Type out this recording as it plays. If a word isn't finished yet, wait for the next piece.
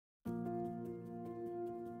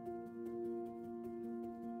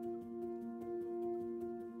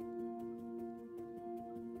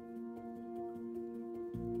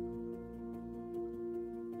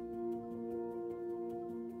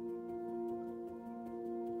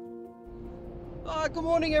Good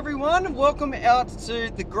morning, everyone. Welcome out to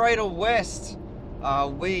the Greater West.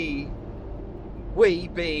 We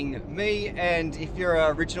being me, and if you're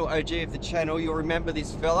an original OG of the channel, you'll remember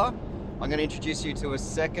this fella. I'm going to introduce you to a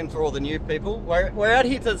second for all the new people. We're out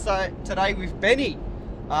here today with Benny.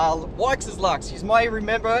 Wykes' Lux. You may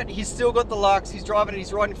remember it. He's still got the Lux. He's driving it.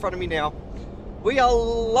 He's right in front of me now. We are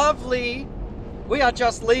lovely. We are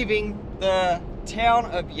just leaving the town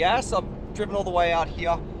of Yass. I've driven all the way out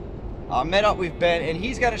here. I met up with Ben, and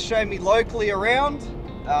he's going to show me locally around.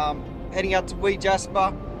 Heading out to Wee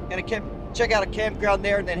Jasper. Going to check out a campground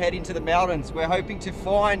there and then head into the mountains. We're hoping to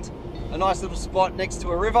find a nice little spot next to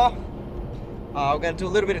a river. We're going to do a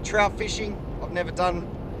little bit of trout fishing. I've never done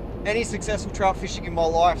any successful trout fishing in my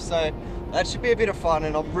life, so that should be a bit of fun,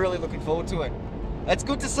 and I'm really looking forward to it. It's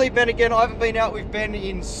good to see Ben again. I haven't been out with Ben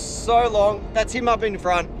in so long. That's him up in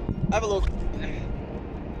front. Have a look.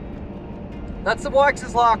 That's the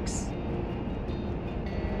Wykes' Lux.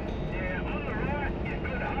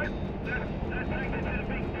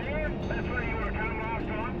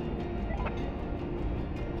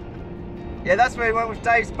 Yeah, that's where we went with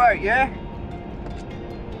Dave's boat, yeah?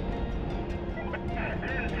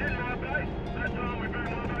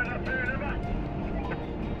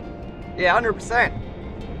 Yeah, 100%.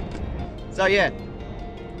 So yeah,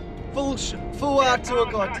 full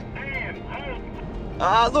tour guide.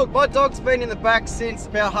 Look, my dog's been in the back since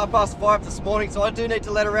about 5:30 this morning, so I do need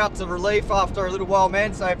to let her out to relief after a little while,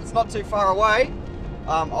 man. So if it's not too far away,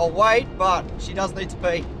 I'll wait, but she does need to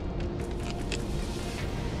pee.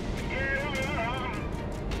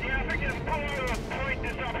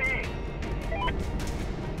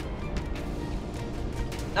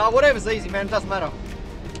 No, whatever's easy, man, it doesn't matter.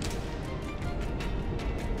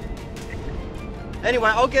 Anyway,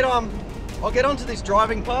 I'll get onto this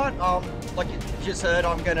driving part. Like you just heard,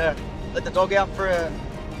 I'm gonna let the dog out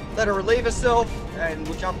let her relieve herself, and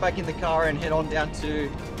we'll jump back in the car and head on down to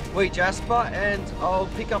Wee Jasper, and I'll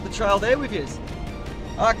pick up the trail there with you.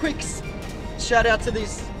 Quick shout out to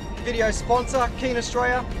this video sponsor, Keen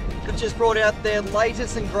Australia. They've just brought out their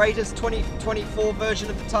latest and greatest 2024 version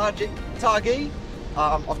of the Targhee.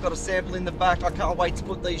 I've got a sample in the back. I can't wait to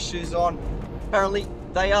put these shoes on. Apparently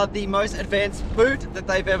they are the most advanced boot that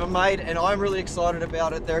they've ever made, and I'm really excited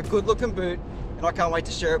about it. They're a good looking boot, and I can't wait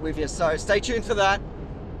to share it with you. So stay tuned for that,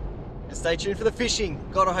 and stay tuned for the fishing.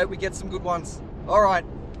 God, I hope we get some good ones. All right,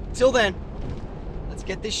 till then, let's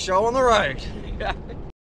get this show on the road.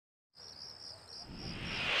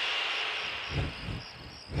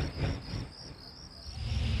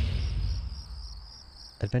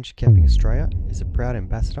 Adventure Camping Australia is a proud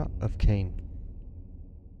ambassador of Keen.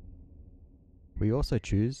 We also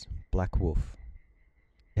choose Black Wolf.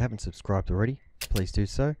 If you haven't subscribed already, please do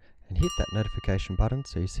so, and hit that notification button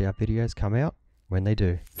so you see our videos come out when they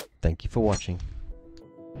do. Thank you for watching.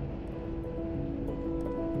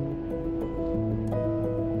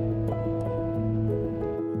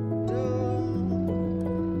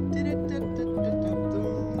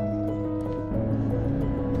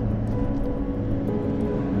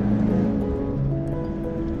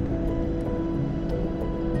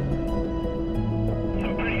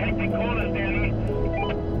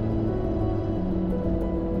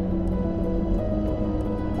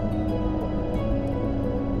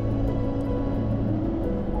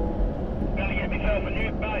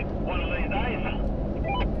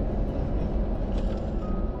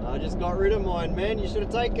 I just got rid of mine, man. You should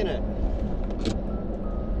have taken it.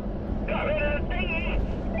 Got rid of the thingy.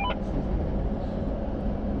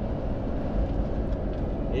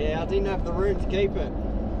 Yeah, I didn't have the room to keep it.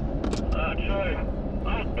 True.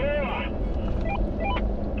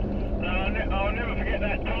 I'll never forget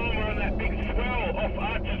that time we're on that big swell off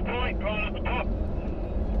Archer's Point, right up the top.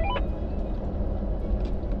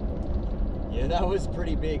 Yeah, that was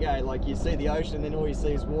pretty big, eh? Like, you see the ocean, and then all you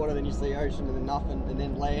see is water, then you see ocean, and then nothing, and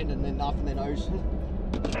then land, and then nothing, then ocean.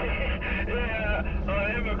 Yeah, I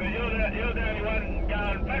remember, because you're the only one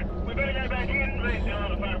going back. We better go back in. These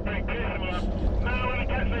guys are both pretty pissed. We're like, no, we're going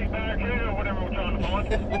to catch these barracuda or whatever we're trying to find.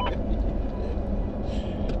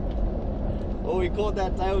 All we caught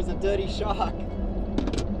that day was a dirty shark.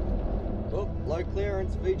 Oh, low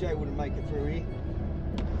clearance. VJ wouldn't make it through here.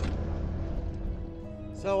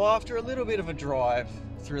 So after a little bit of a drive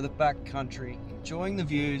through the back country, enjoying the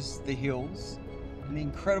views, the hills, and the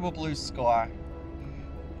incredible blue sky,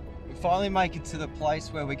 we finally make it to the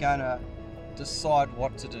place where we're going to decide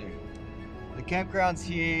what to do. The campgrounds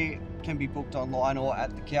here can be booked online or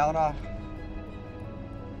at the counter.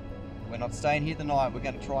 We're not staying here the night. We're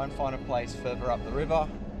going to try and find a place further up the river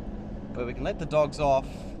where we can let the dogs off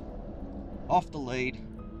the lead,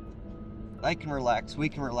 they can relax, we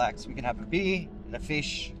can have a beer and a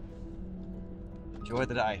fish, enjoy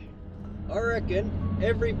the day. I reckon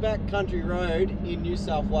every backcountry road in New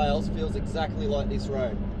South Wales feels exactly like this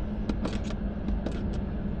road.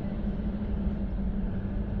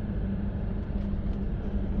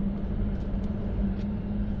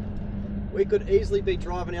 We could easily be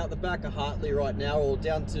driving out the back of Hartley right now or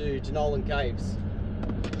down to Jenolan Caves.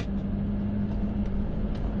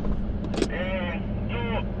 Yeah,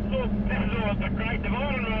 look, this is all the Great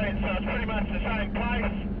Dividing Road, so it's pretty much the same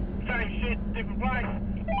place, same shit, different place.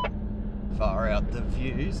 Far out, the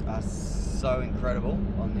views are so incredible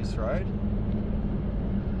on this road.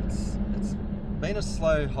 It's been a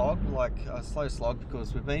slow slog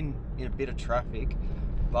because we've been in a bit of traffic,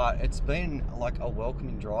 but it's been like a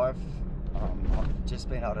welcoming drive. I've just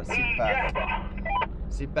been able to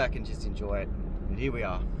sit back and just enjoy it. And here we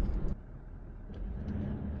are.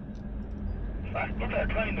 Look how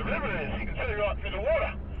clean the river is. You can see right through the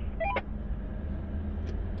water.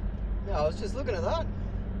 Yeah, I was just looking at that.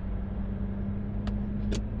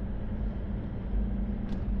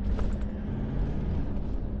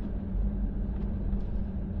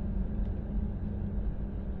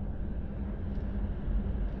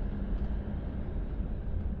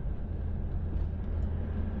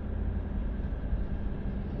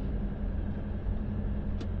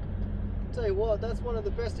 Tell you what, that's one of the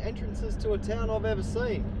best entrances to a town I've ever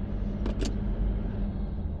seen.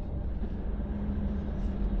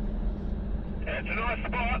 Yeah, it's a nice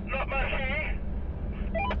spot, not much here,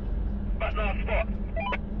 but nice spot.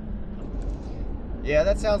 Yeah,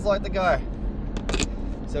 that sounds like the go.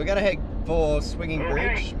 So we're gonna head for Swinging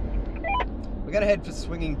Bridge. We're gonna head for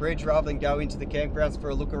Swinging Bridge rather than go into the campgrounds for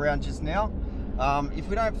a look around just now. If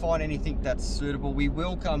we don't find anything that's suitable, we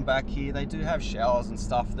will come back here. They do have showers and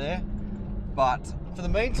stuff there. But for the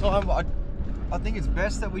meantime, I think it's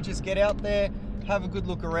best that we just get out there, have a good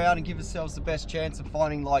look around and give ourselves the best chance of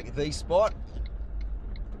finding like the spot.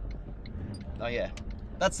 Oh yeah,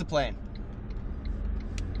 that's the plan.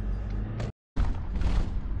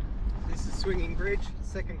 This is Swinging Bridge,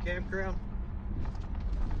 second campground.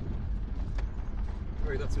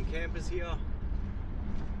 We've got some campers here.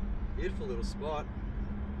 Beautiful little spot.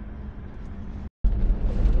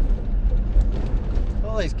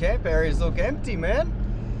 All these camp areas look empty, man.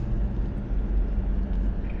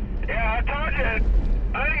 Yeah, I told you,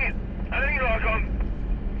 only like on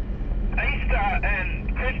Easter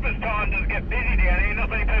and Christmas time does it get busy down here. Not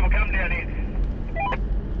many people come down here.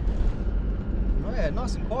 Oh yeah,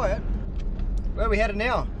 nice and quiet. Where are we headed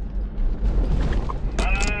now?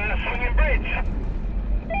 Swinging Bridge.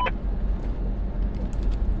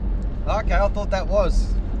 Okay, I thought that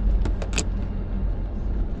was.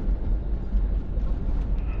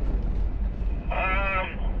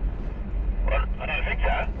 Well, I don't think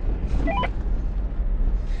so.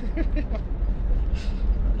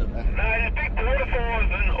 No, there's big waterfalls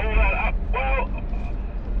and all that up. Well,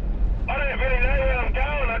 I don't really know where I'm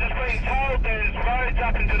going. I've just been told there's roads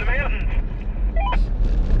up into the mountains.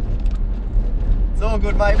 It's all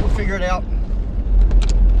good, mate. We'll figure it out.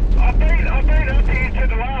 I've been up here to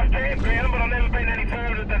the last campground, but I've never been any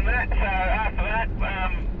further than that. So after that,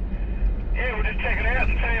 yeah, we'll just check it out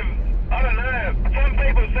and see if, I don't know. Some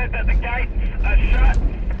people said that the gates are shut.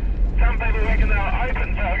 Some people reckon they're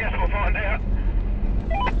open, so I guess we'll find out.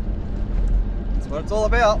 That's what it's all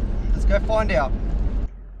about. Let's go find out.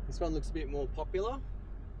 This one looks a bit more popular.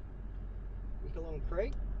 Wickalong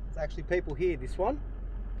Creek. There's actually people here, this one.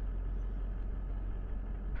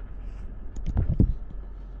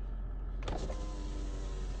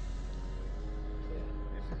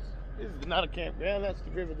 This is another campground. That's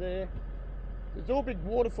the river there. There's all big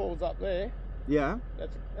waterfalls up there. Yeah.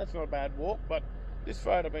 That's not a bad walk, but this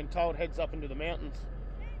road I've been told heads up into the mountains.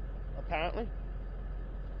 Apparently,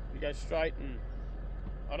 you go straight, and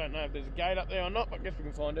I don't know if there's a gate up there or not, but I guess we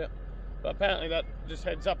can find out. But apparently that just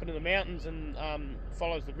heads up into the mountains and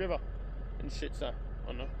follows the river and shit. So I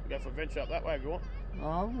don't know. We go for a venture up that way if you want.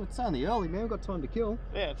 Oh, it's only early, man. We've got time to kill.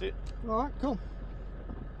 Yeah, that's it. All right, cool.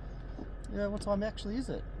 Yeah, what time actually is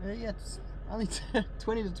it? Yeah, it's only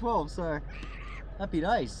 20 to 12, so happy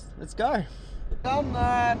days. Let's go. Done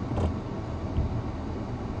that.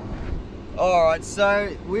 All right,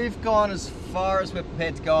 so we've gone as far as we're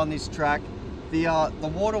prepared to go on this track. The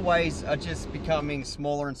waterways are just becoming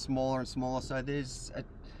smaller and smaller and smaller. So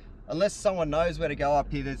unless someone knows where to go up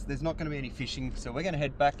here, there's not going to be any fishing. So we're going to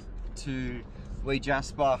head back to Wee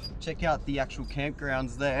Jasper, check out the actual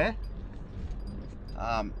campgrounds there.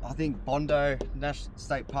 I think Bondo National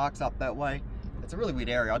State Park's up that way. It's a really weird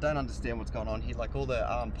area. I don't understand what's going on here. Like all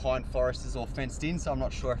the pine forest is all fenced in, so I'm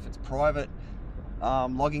not sure if it's private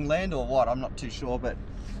logging land or what, I'm not too sure, but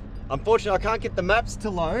unfortunately I can't get the maps to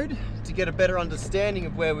load to get a better understanding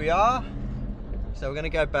of where we are. So we're going to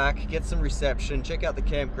go back, get some reception, check out the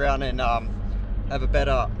campground, and have a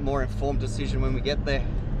better, more informed decision when we get there.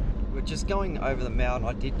 We're just going over the mountain.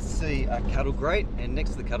 I did see a cattle grate, and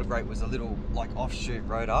next to the cattle grate was a little like offshoot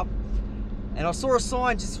road up, and I saw a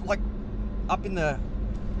sign just like up in the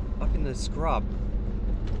scrub.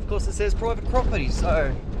 Of course it says private property,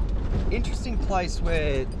 so interesting place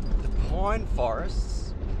where the pine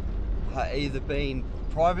forests are either being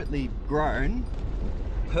privately grown,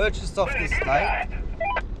 purchased off the state,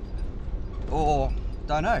 or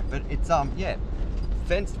don't know, but it's yeah,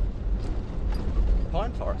 fenced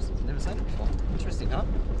pine forest. Never seen it before. Interesting, huh?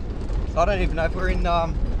 So I don't even know if we're in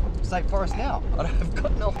state forest now. I've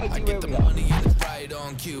got no idea where we are. Money in the right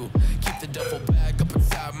on cue. Keep the duffel bag up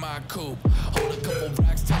inside my coupe. Hold a couple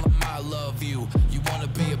racks, tell them I love you. You wanna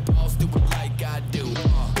be a boss, do it like I do.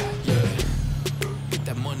 Yeah. Get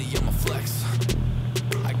that money, I'ma flex.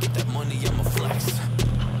 I get that money, I'ma flex.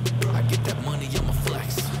 I get that money, I'ma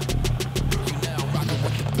flex. You now rockin'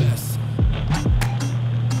 with the best.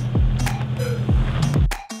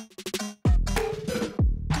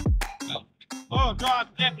 Oh,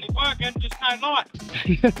 drive's definitely working, just no light.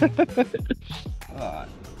 Alright,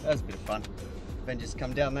 that was a bit of fun. Then just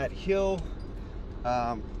come down that hill.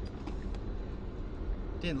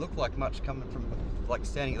 Didn't look like much coming from, like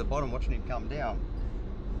standing at the bottom watching him come down.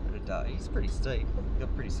 But he's pretty steep,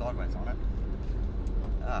 got pretty sideways on it.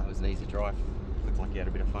 It was an easy drive. Looked like he had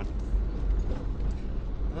a bit of fun.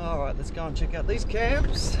 Alright, let's go and check out these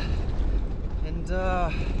camps. And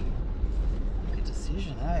make a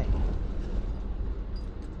decision, eh?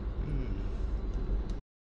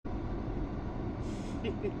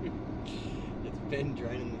 It's Ben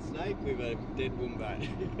draining the snake with a dead wombat.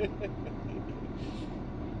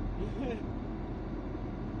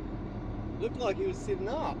 Looked like he was sitting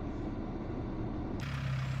up.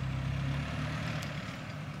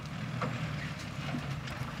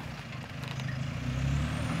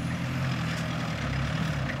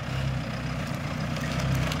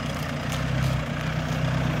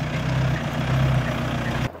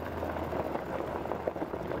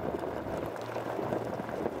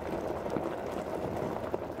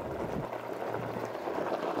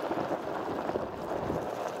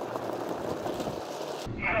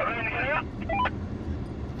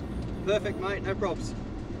 Perfect, mate, no props.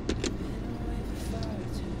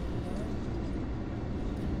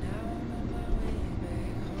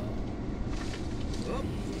 Oh,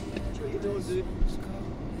 what you doing, dude?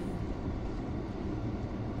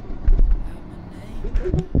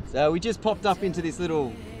 So we just popped up into this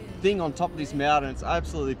little thing on top of this mountain. It's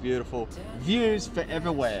absolutely beautiful. Views for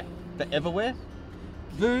everywhere. For everywhere?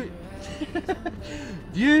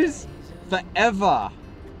 Views forever.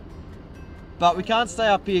 But we can't stay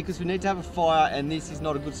up here because we need to have a fire, and this is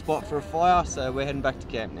not a good spot for a fire, so we're heading back to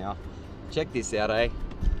camp now. Check this out, eh?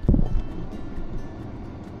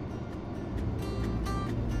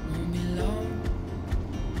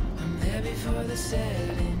 I'm there before the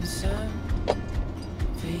setting sun,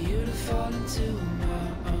 for you to fall into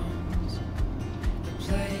my arms, the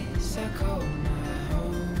place I call my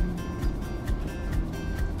home.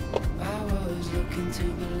 I was looking to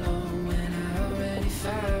belong when I already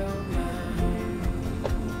found my home.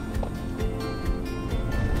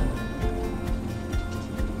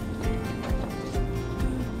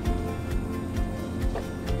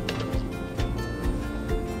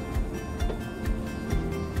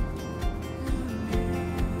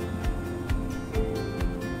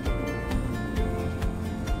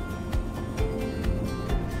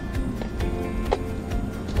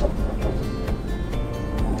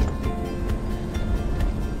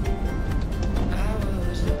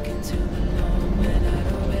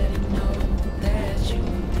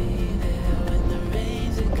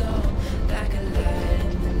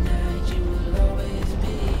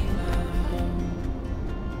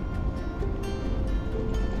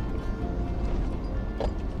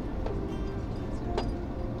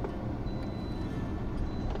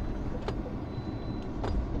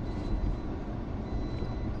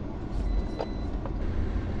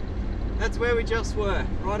 That's where we just were,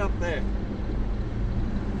 right up there.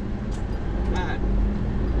 Man.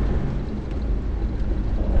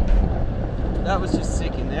 That was just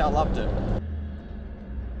sick in there, I loved it.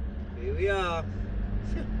 Here we are.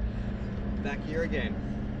 Back here again.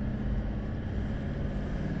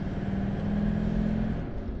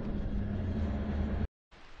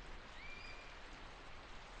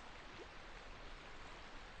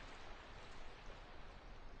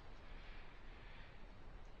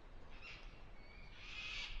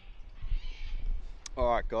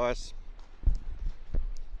 Alright guys,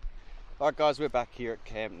 we're back here at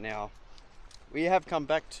camp now. We have come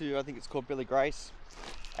back to, I think it's called Billy Grace,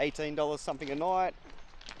 $18 something a night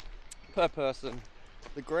per person.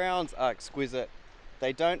 The grounds are exquisite.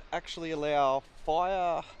 They don't actually allow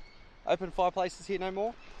open fireplaces here no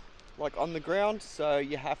more, like on the ground, so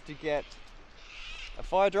you have to get a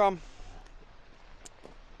fire drum,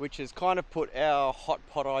 which has kind of put our hot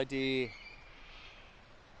pot idea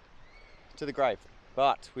to the grave.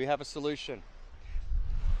 But we have a solution.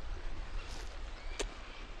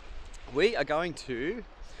 We are going to,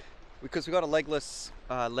 because we got a legless,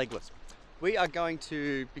 we are going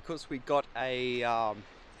to, because we got a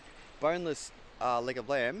boneless leg of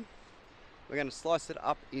lamb, we're going to slice it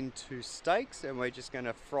up into steaks and we're just going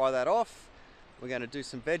to fry that off. We're going to do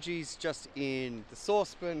some veggies just in the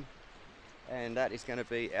saucepan, and that is going to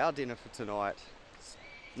be our dinner for tonight. It's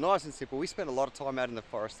nice and simple. We spent a lot of time out in the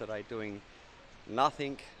forest today doing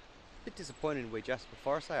nothing. A bit disappointed in Wee Jasper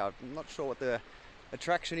Forest. I'm not sure what the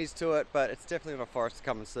attraction is to it, but it's definitely not a forest to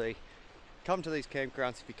come and see. Come to these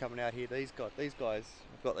campgrounds if you're coming out here. These guys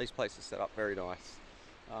have got these places set up very nice.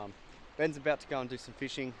 Ben's about to go and do some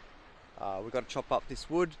fishing. We've got to chop up this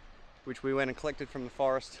wood, which we went and collected from the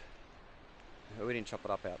forest. We didn't chop it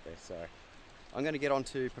up out there, so I'm going to get on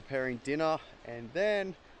to preparing dinner, and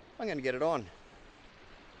then I'm going to get it on.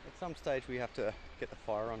 At some stage we have to get the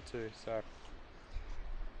fire on too, so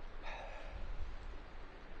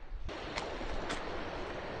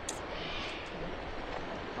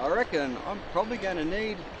I reckon I'm probably going to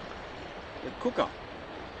need the cooker.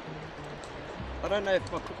 I don't know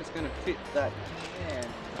if my cooker's going to fit that can.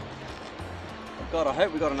 God, I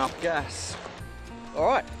hope we got enough gas.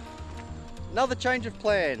 Alright, another change of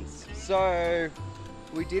plans. So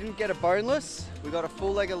we didn't get a boneless, we got a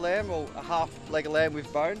full leg of lamb, or a half leg of lamb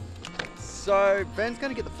with bone. So Ben's going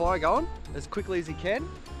to get the fire going as quickly as he can.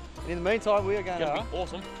 And in the meantime, we are going to... It's going to be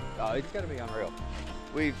awesome. Oh, it's going to be unreal.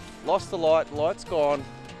 We've lost the light's gone.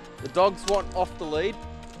 The dogs want off the lead.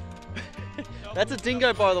 That's a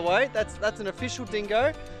dingo, by the way. That's an official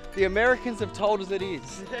dingo. The Americans have told us it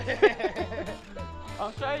is.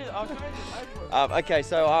 I'll show you the paperwork. Okay,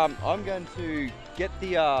 so I'm going to get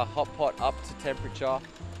the hot pot up to temperature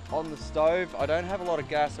on the stove. I don't have a lot of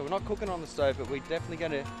gas, so we're not cooking on the stove, but we're definitely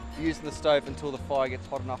going to be using the stove until the fire gets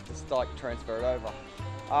hot enough to like transfer it over.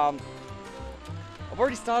 I've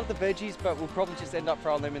already started the veggies, but we'll probably just end up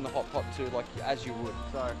throwing them in the hot pot too, like as you would.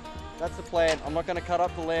 So that's the plan. I'm not going to cut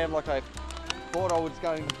up the lamb like I thought I was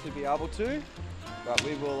going to be able to, but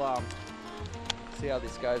we will see how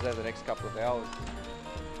this goes over the next couple of hours.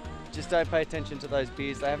 Just don't pay attention to those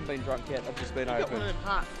beers. They haven't been drunk yet. They've just been open. Got one of them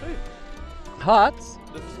hearts too. Hearts?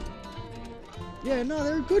 Yeah, no,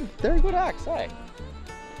 they're good. They're a good axe, hey?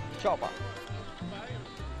 Chopper.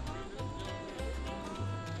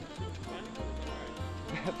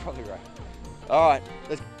 Probably right. Alright,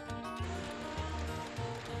 let's...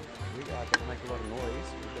 We are going to make a lot of noise.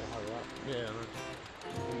 We've got to hurry up. Yeah, I know.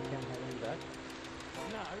 You can't have any back.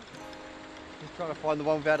 No. Just trying to find the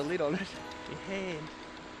one without a lid on it. Your hand.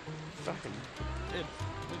 Fucking.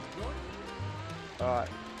 Alright.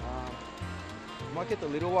 Might get the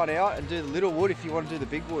little one out and do the little wood if you want to do the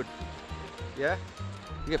big wood. Yeah?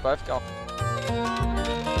 You get both going.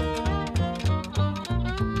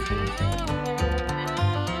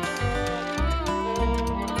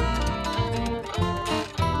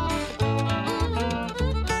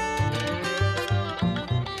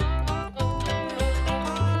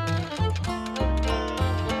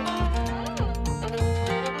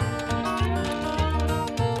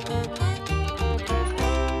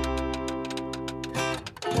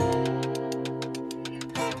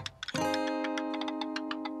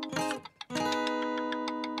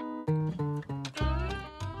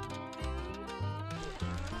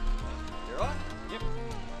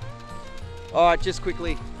 Alright, just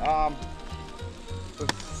quickly,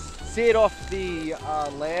 we've seared off the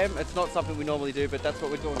lamb. It's not something we normally do, but that's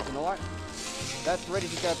what we're doing tonight. That's ready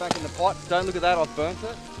to go back in the pot. Don't look at that, I've burnt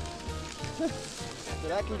it. So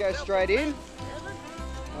that can go straight in.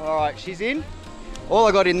 Alright, she's in. All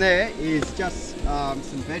I got in there is just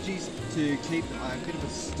some veggies to keep a bit of a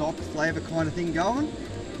stock flavour kind of thing going.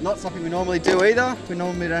 Not something we normally do either. We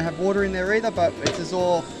normally don't have water in there either, but it's just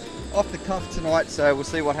all off the cuff tonight, so we'll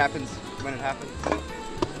see what happens when it happens.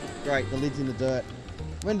 Great, the lid's in the dirt.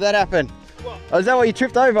 When did that happen? What? Oh, is that what you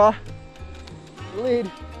tripped over? The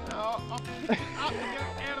lid. Up to get out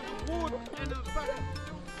of the wood into the bucket.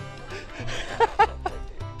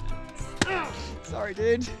 Sorry,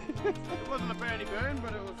 dude. It wasn't a brownie burn,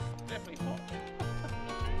 but it was definitely hot.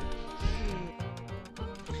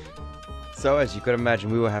 So as you could imagine,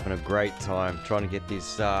 we were having a great time trying to get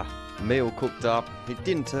this meal cooked up. It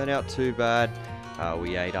didn't turn out too bad.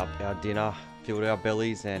 We ate up our dinner, filled our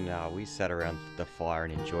bellies, and we sat around the fire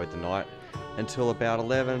and enjoyed the night until about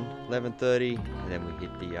 11:30, and then we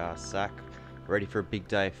hit the sack, ready for a big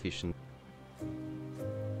day of fishing.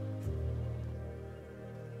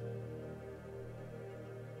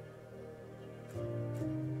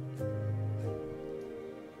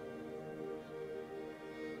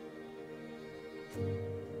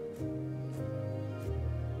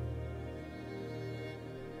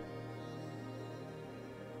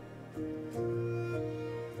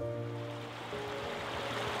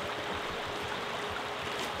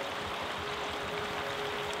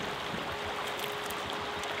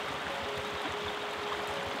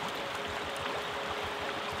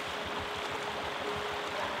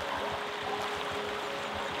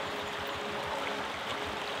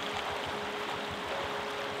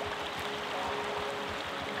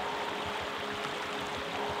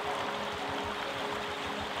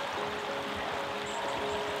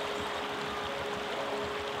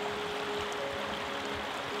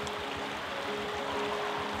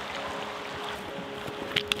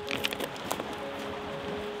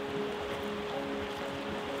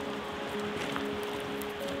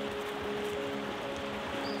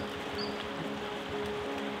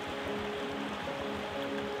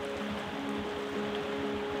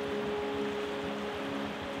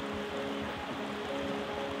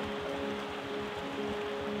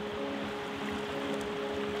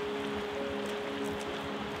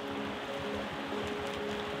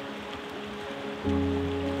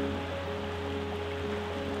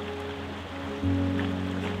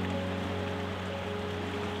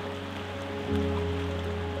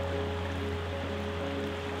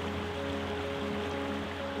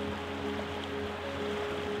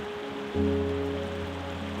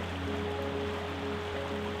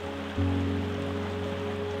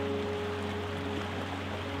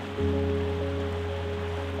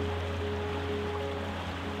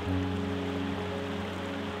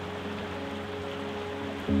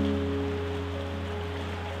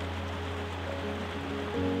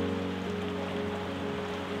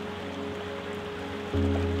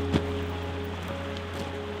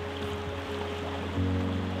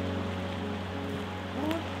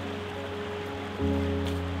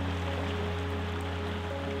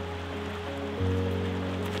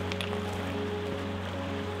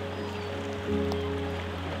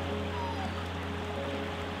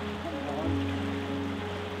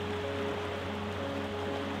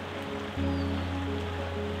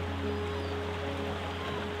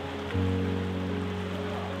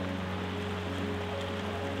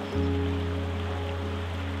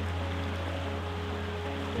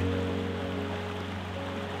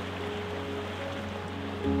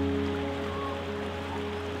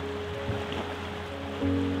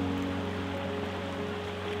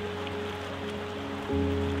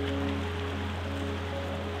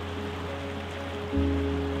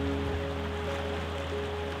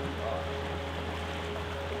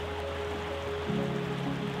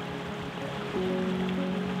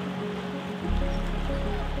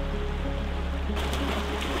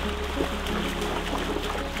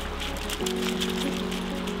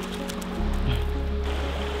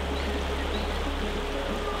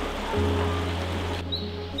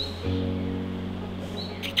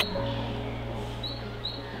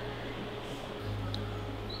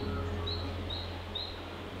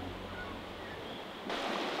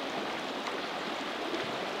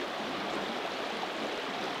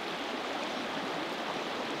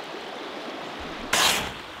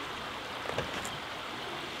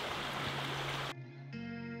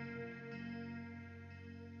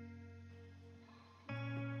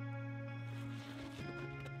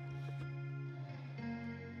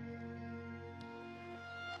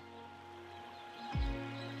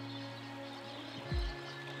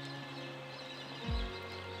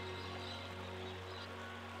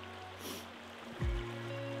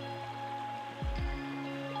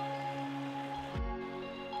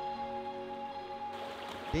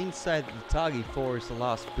 Didn't say that the Targi 4 is the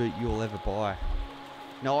last boot you'll ever buy.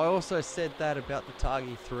 Now I also said that about the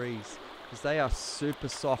Targi 3s, because they are super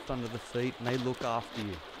soft under the feet and they look after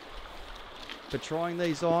you. But trying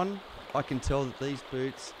these on, I can tell that these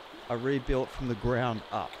boots are rebuilt from the ground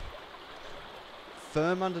up.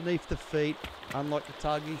 Firm underneath the feet, unlike the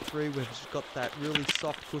Targi 3 which has got that really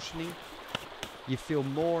soft cushioning, you feel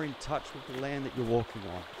more in touch with the land that you're walking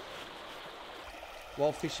on.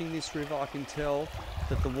 While fishing this river, I can tell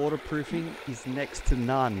that the waterproofing is next to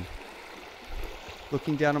none.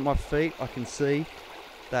 Looking down at my feet, I can see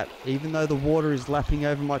that even though the water is lapping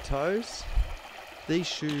over my toes, these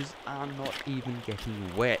shoes are not even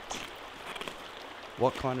getting wet.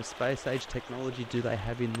 What kind of space age technology do they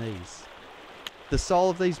have in these? The sole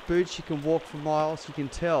of these boots, you can walk for miles. You can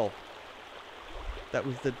tell that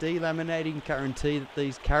with the delaminating guarantee that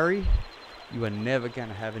these carry, you are never going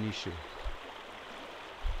to have an issue.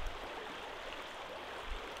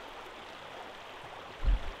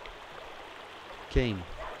 Keen,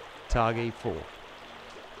 Targi 4.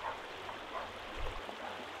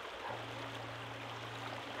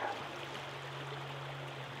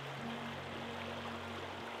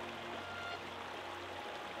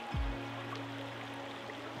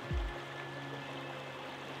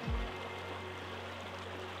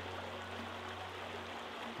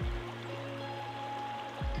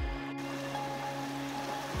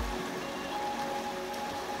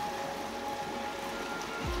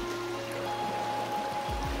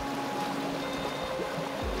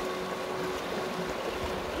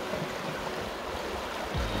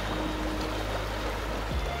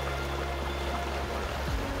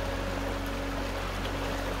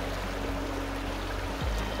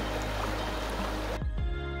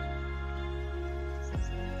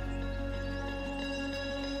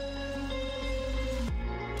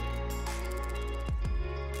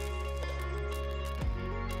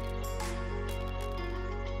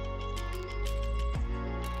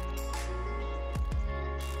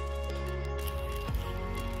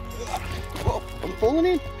 Whoa, I'm falling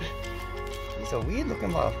in. He's a weird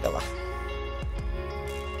looking little fella.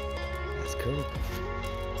 That's cool.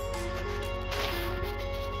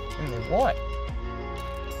 And they're white.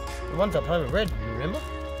 The ones up home are red, you remember?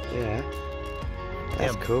 Yeah.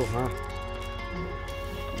 That's cool, huh?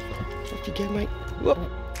 Off you go, mate. Whoop.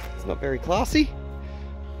 It's not very classy.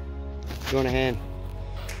 You want a hand?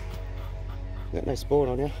 Got no sport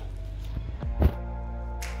on you.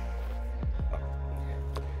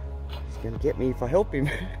 He's gonna get me if I help him.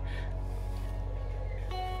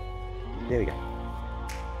 There we go.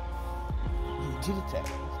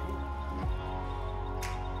 Agility.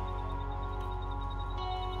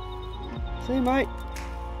 See you, mate.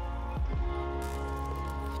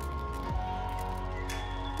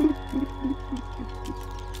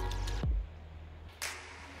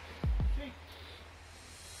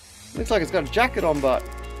 Looks like it's got a jacket on, but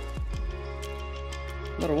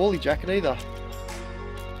not a woolly jacket either.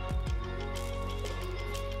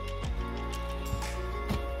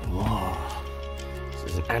 Whoa,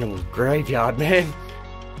 this is an animal's graveyard, man.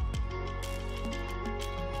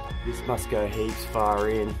 This must go heaps far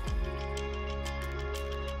in.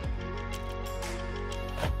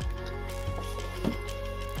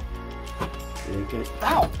 There you go.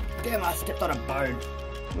 Ow! Damn, I stepped on a bone.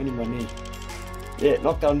 Went in my knee. Yeah,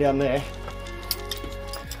 knocked on down there.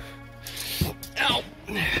 Ow!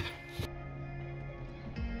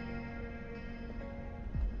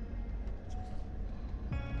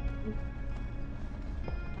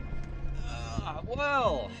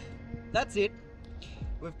 Well, that's it.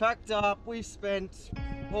 We've packed up. We've spent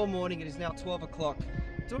all morning. It is now 12 o'clock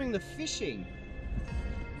doing the fishing.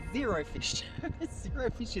 Zero fish.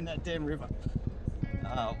 Zero fish in that damn river.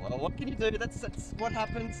 Well, what can you do? That's what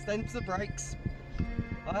happens. Them's the breaks.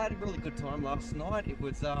 I had a really good time last night. It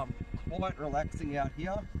was quite relaxing out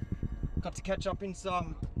here. Got to catch up in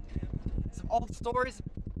some old stories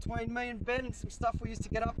between me and Ben and some stuff we used to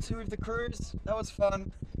get up to with the cruise. That was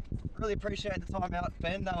fun. Really appreciate the time out,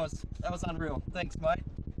 Ben. That was unreal. Thanks, mate.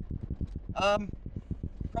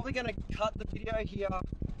 Probably going to cut the video here.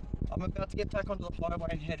 I'm about to get back onto the highway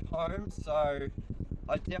and head home, so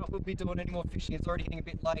I doubt we'll be doing any more fishing. It's already getting a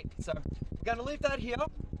bit late, so we're going to leave that here.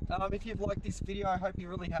 If you've liked this video, I hope you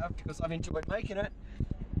really have, because I've enjoyed making it.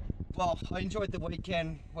 Well, I enjoyed the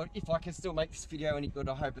weekend. Well, if I can still make this video any good,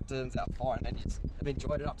 I hope it turns out fine, and I've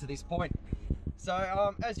enjoyed it up to this point.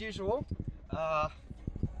 So, as usual, I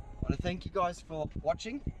want to thank you guys for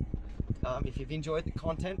watching. If you've enjoyed the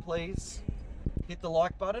content, please hit the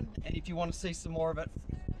like button, and if you want to see some more of it,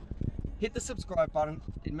 hit the subscribe button.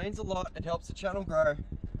 It means a lot. It helps the channel grow,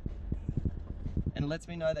 and it lets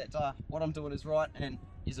me know that what I'm doing is right and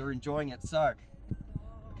you're enjoying it. So,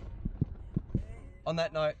 on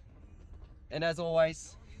that note, and as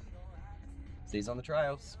always, see you on the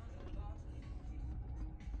trails.